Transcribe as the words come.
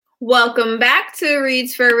Welcome back to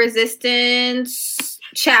Reads for Resistance,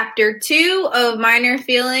 Chapter 2 of Minor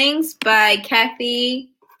Feelings by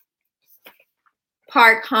Kathy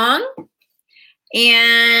Park Hong.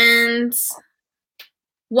 And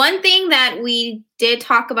one thing that we did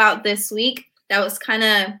talk about this week that was kind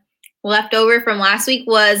of left over from last week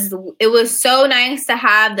was it was so nice to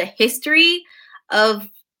have the history of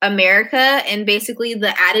America and basically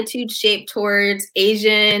the attitude shaped towards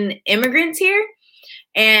Asian immigrants here.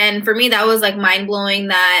 And for me, that was like mind-blowing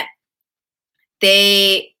that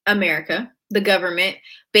America, the government,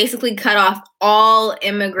 basically cut off all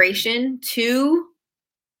immigration to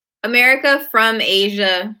America from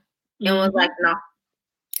Asia and was like, no.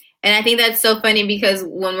 And I think that's so funny because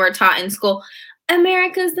when we're taught in school,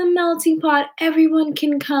 America's the melting pot, everyone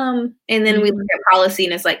can come. And then we look at policy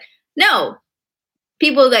and it's like, no,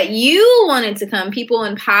 people that you wanted to come, people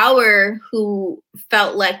in power who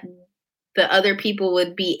felt like the other people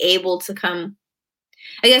would be able to come.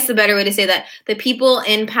 I guess the better way to say that, the people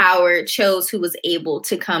in power chose who was able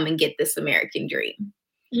to come and get this American dream.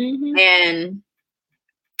 Mm-hmm. And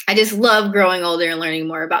I just love growing older and learning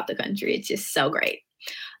more about the country. It's just so great.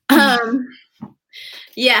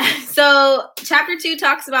 Yeah, so chapter 2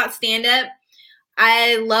 talks about stand-up.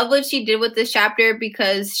 I love what she did with this chapter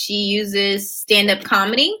because she uses stand-up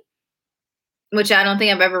comedy, which I don't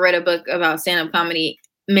think I've ever read a book about stand-up comedy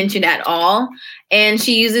mentioned at all. And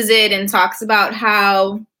she uses it and talks about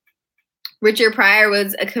how Richard Pryor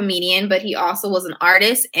was a comedian, but he also was an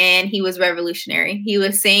artist and he was revolutionary. He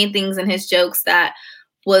was saying things in his jokes that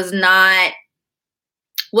was not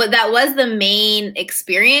what that was the main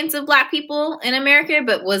experience of Black people in America,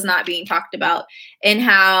 but was not being talked about. And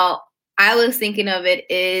how I was thinking of it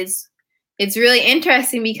is it's really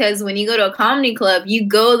interesting because when you go to a comedy club, you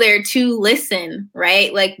go there to listen,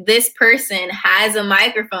 right? Like this person has a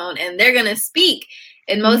microphone and they're going to speak.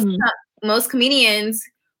 And most comedians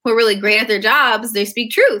who are really great at their jobs, they speak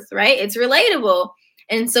truth, right? It's relatable.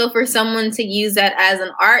 And so for someone to use that as an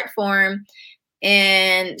art form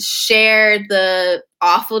and share the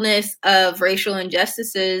awfulness of racial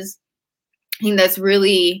injustices, I think that's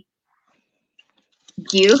really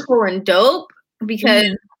beautiful and dope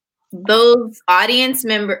because those audience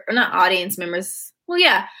members and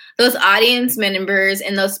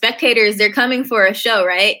those spectators, they're coming for a show,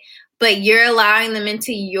 right? But you're allowing them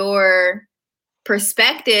into your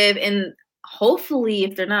perspective, and hopefully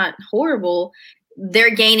if they're not horrible,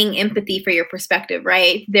 they're gaining empathy for your perspective,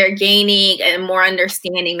 right? They're gaining a more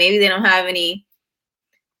understanding. Maybe they don't have any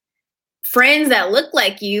friends that look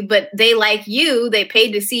like you, but they like you, they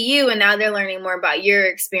paid to see you, and now they're learning more about your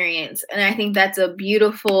experience. And I think that's a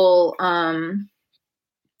beautiful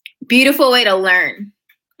beautiful way to learn.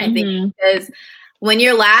 I think because when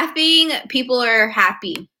you're laughing, people are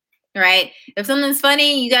happy, right? If something's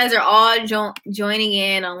funny, you guys are all joining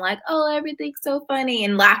in on like, oh, everything's so funny.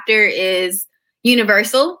 And laughter is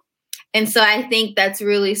universal. And so I think that's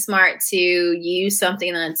really smart to use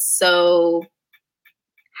something that's so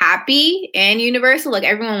happy and universal. Like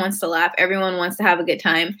everyone wants to laugh. Everyone wants to have a good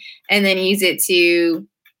time. And then use it to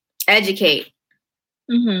educate,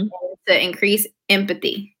 to increase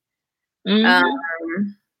empathy. Yeah.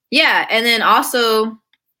 And then also,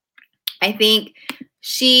 I think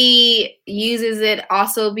she uses it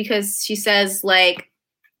also because she says like,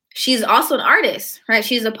 she's also an artist, right?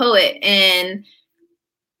 She's a poet, and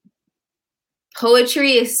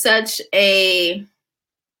poetry is it's a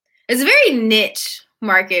very niche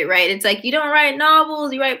market, right? It's like you don't write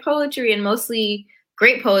novels, you write poetry, and mostly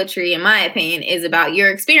great poetry, in my opinion, is about your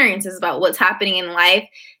experiences, about what's happening in life.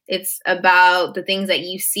 It's about the things that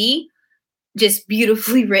you see, just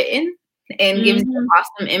beautifully written and gives you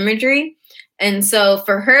awesome imagery. And so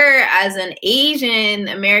for her as an Asian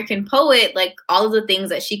American poet, like all of the things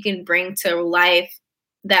that she can bring to life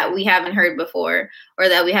that we haven't heard before, or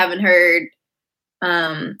that we haven't heard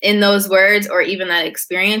in those words, or even that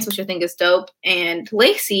experience, which I think is dope. And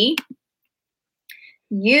Lacey,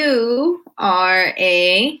 you are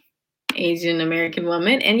a Asian American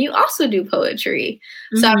woman and you also do poetry.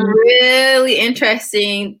 So I'm really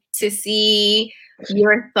interested to see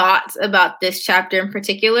your thoughts about this chapter in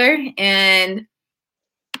particular, and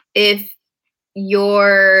if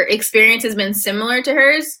your experience has been similar to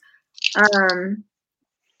hers.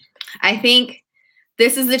 I think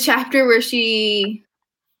this is the chapter where she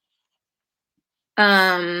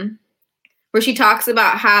talks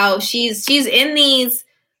about how she's in these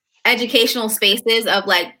educational spaces of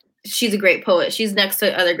like, she's a great poet, she's next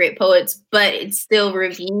to other great poets, but it's still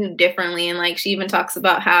reviewed differently. And like, she even talks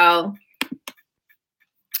about how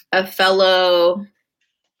a fellow,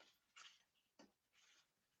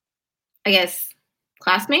 I guess,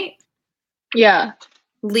 classmate, Yeah.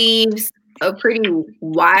 leaves a pretty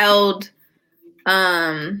wild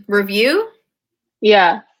review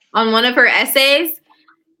Yeah. on one of her essays,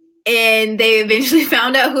 and they eventually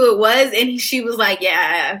found out who it was, and she was like,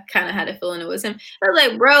 yeah, I kind of had a feeling it was him. I was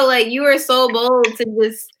like, bro, like, you were so bold to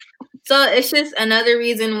just... So it's just another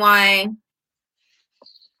reason why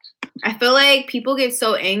I feel like people get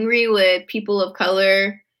so angry with people of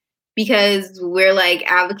color because we're like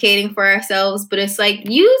advocating for ourselves, but it's like,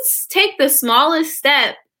 you take the smallest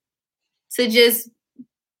step to just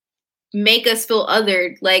make us feel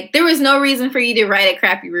othered. Like, there was no reason for you to write a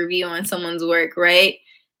crappy review on someone's work, right?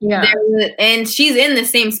 Yeah. And she's in the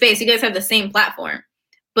same space. You guys have the same platform,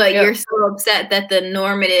 but Yep. you're so upset that the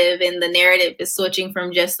normative and the narrative is switching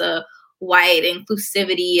from just a white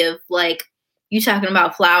inclusivity of like, you talking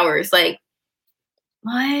about flowers. Like,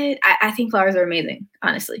 what? I think flowers are amazing,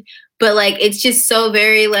 honestly. But like, it's just so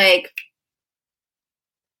very like,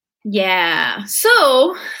 yeah.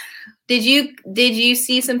 So did you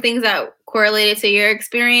see some things that correlated to your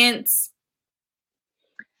experience?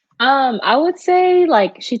 I would say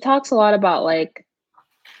like she talks a lot about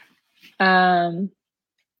um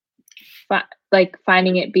like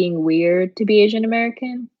finding it being weird to be Asian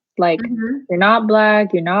American. Like Mm-hmm. you're not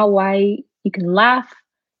black, you're not white. You can laugh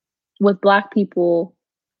with black people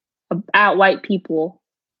at white people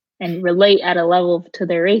and relate at a level to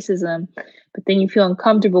their racism, but then you feel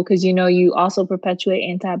uncomfortable because you know you also perpetuate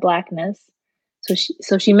anti-blackness.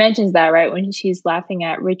 So she mentions that right when she's laughing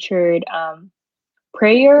at Richard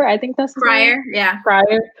Pryor, I think that's his name. Prior, yeah.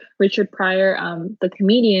 Richard Pryor, the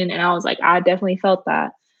comedian, and I was like, I definitely felt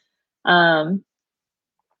that. Um,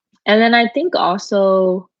 and then I think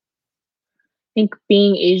also, I think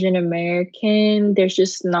being Asian American, there's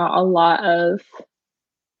just not a lot of.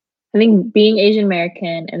 I think being Asian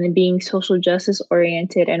American and then being social justice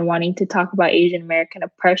oriented and wanting to talk about Asian American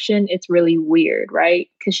oppression, it's really weird, right?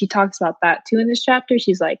 Because she talks about that too in this chapter.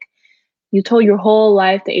 She's like, you told your whole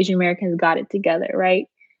life the Asian Americans got it together, right?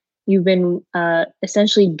 You've been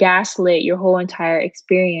essentially gaslit your whole entire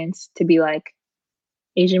experience to be like,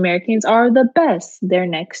 Asian Americans are the best. They're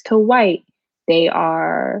next to white. They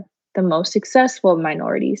are the most successful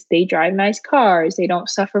minorities. They drive nice cars. They don't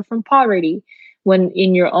suffer from poverty. When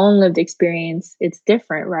in your own lived experience, it's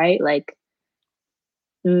different, right? Like,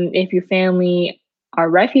 if your family are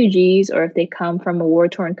refugees or if they come from a war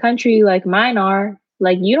torn country like mine are,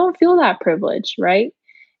 like, you don't feel that privilege, right?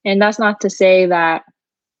 And that's not to say that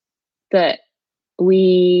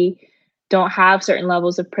we don't have certain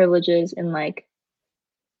levels of privileges in like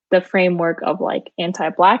the framework of like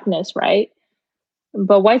anti-blackness, right?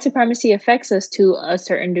 But white supremacy affects us to a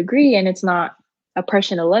certain degree, and it's not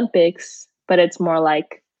oppression Olympics, but it's more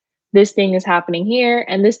like this thing is happening here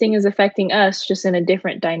and this thing is affecting us just in a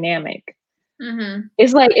different dynamic. Mm-hmm.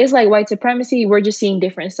 It's like white supremacy, we're just seeing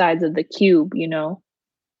different sides of the cube, you know,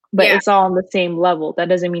 but Yeah. it's all on the same level. That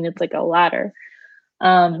doesn't mean it's like a ladder.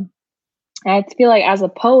 I feel like as a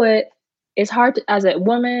poet, it's hard to, as a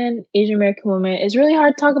woman, Asian American woman, it's really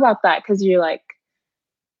hard to talk about that because you're like,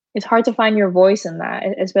 it's hard to find your voice in that,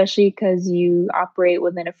 especially because you operate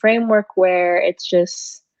within a framework where it's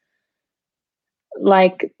just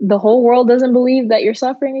like the whole world doesn't believe that your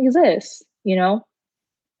suffering exists, you know?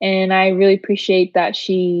 And I really appreciate that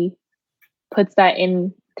she puts that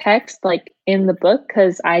in text, like in the book,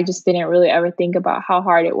 because I just didn't really ever think about how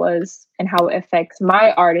hard it was and how it affects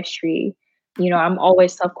my artistry. You know, I'm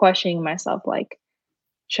always self questioning myself, like,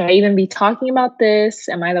 should I even be talking about this?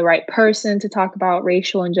 Am I the right person to talk about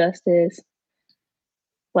racial injustice?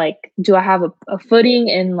 Like, do I have a footing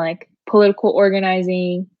in like political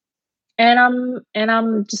organizing? And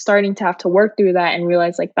I'm just starting to have to work through that and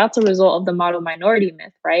realize like that's a result of the model minority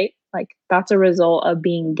myth, right? Like that's a result of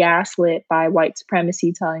being gaslit by white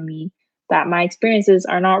supremacy telling me that my experiences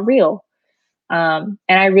are not real. And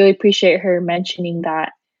I really appreciate her mentioning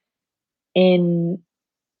that in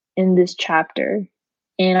in this chapter.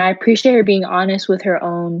 And I appreciate her being honest with her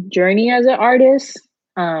own journey as an artist,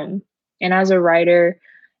 and as a writer,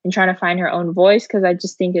 and trying to find her own voice because I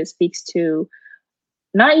just think it speaks to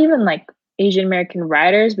not even like Asian American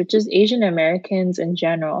writers, but just Asian Americans in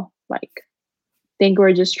general. Like, I think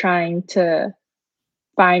we're just trying to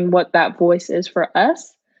find what that voice is for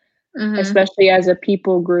us, Mm-hmm. especially as a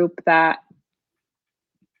people group that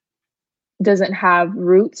doesn't have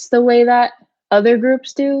roots the way that other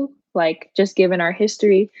groups do, like just given our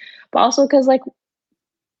history, but also because like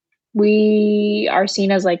we are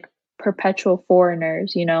seen as like perpetual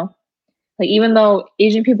foreigners, you know? Like even though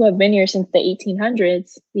Asian people have been here since the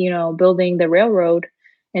 1800s, you know, building the railroad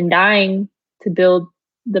and dying to build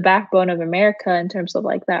the backbone of America in terms of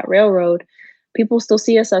like that railroad, people still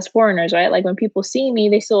see us as foreigners, right? Like when people see me,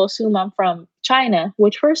 they still assume I'm from China,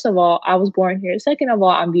 which first of all, I was born here. Second of all,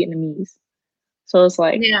 I'm Vietnamese. So it's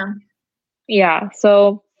like, Yeah. yeah.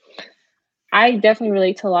 So I definitely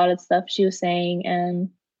relate to a lot of stuff she was saying. And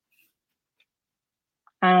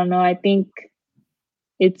I don't know, I think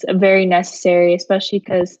it's very necessary, especially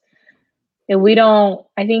because if we don't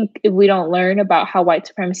learn about how white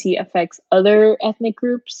supremacy affects other ethnic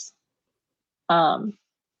groups, um,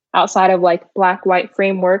 outside of like black white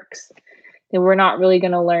frameworks, then we're not really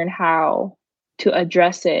going to learn how to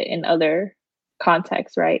address it in other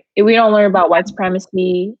contexts, right? If we don't learn about white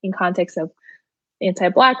supremacy in context of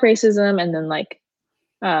anti-black racism, and then like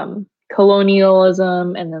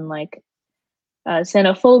colonialism, and then like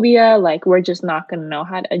xenophobia, like we're just not going to know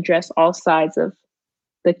how to address all sides of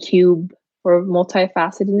the cube or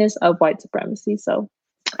multifacetedness of white supremacy. So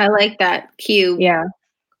I like that cube. yeah.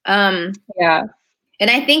 Yeah. And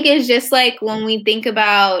I think it's just like when we think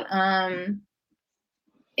about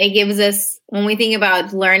it gives us, when we think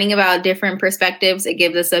about learning about different perspectives, it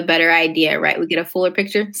gives us a better idea, right? We get a fuller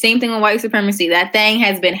picture. Same thing with white supremacy. That thing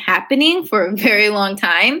has been happening for a very long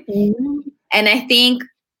time. Mm-hmm. And I think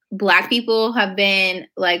Black people have been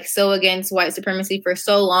like so against white supremacy for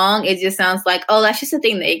so long. It just sounds like, oh, that's just a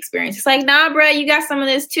thing they experience. It's like, nah, bro, you got some of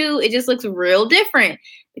this too. It just looks real different.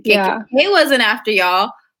 The KKK wasn't after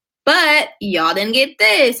y'all, but y'all didn't get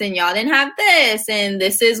this, and y'all didn't have this, and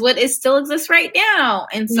this is what it still exists right now.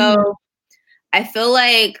 And so I feel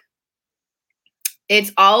like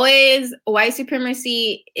it's always, white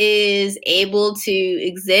supremacy is able to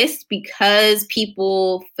exist because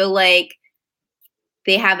people feel like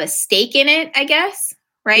they have a stake in it, I guess,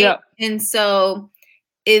 right? Yeah. And so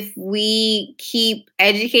if we keep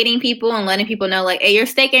educating people and letting people know, like, hey, your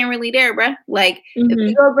stake ain't really there, bruh. Like, if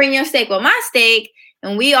you go bring your stake with my stake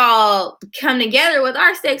and we all come together with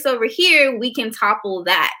our stakes over here, we can topple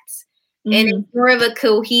that. And it's more of a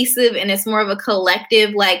cohesive, and it's more of a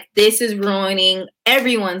collective, like, this is ruining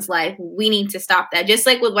everyone's life. We need to stop that. Just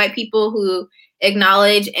like with white people who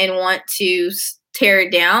acknowledge and want to tear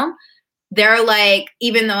it down, they're like,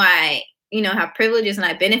 even though I, have privileges and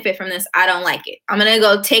I benefit from this, I don't like it. I'm going to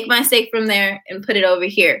go take my stake from there and put it over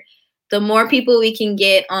here. The more people we can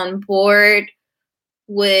get on board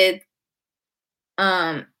with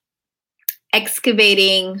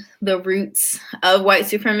excavating the roots of white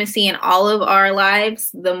supremacy in all of our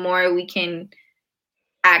lives, the more we can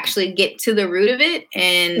actually get to the root of it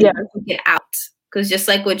and get out. Because just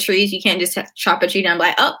like with trees, you can't just chop a tree down and be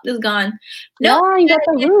like, oh, it's gone. No, you got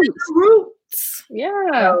the roots. Yeah.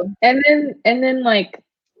 So, and then like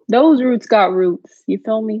those roots got roots. You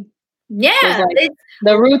feel me? Yeah. Like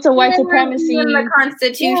the roots of white supremacy. In the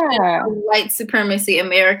Constitution of white supremacy,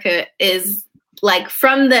 America is like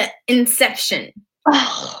from the inception.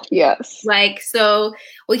 Oh, yes. Like, so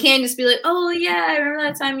we can't just be like, oh yeah, I remember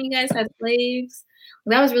that time you guys had slaves.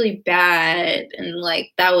 That was really bad. And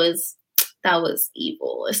like, that was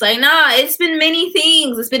evil. It's like, nah, it's been many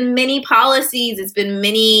things. It's been many policies. It's been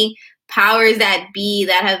many powers that be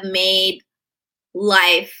that have made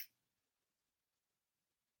life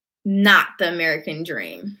not the American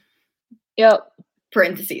dream. Yep.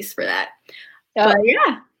 Parentheses for that. Yep. But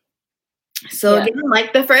yeah. So again,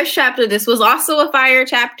 like the first chapter, this was also a fire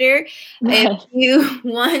chapter. If you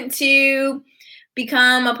want to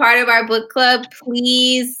become a part of our book club,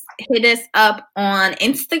 please hit us up on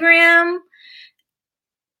Instagram.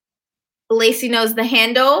 Lacey knows the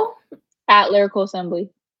handle. At Lyrical Assembly.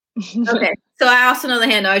 Okay. So I also know the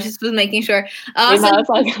handle. I just was making sure. Also,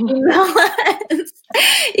 you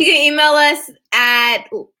can email us at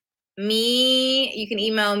me. You can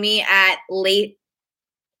email me at Lacey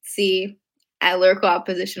at Lyrical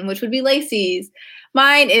Opposition, which would be Lacey's.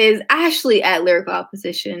 Mine is Ashley at Lyrical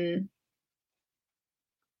Opposition.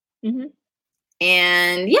 And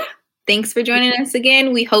yeah, thanks for joining us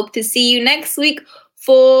again. We hope to see you next week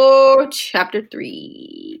for chapter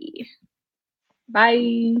 3.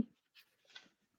 Bye.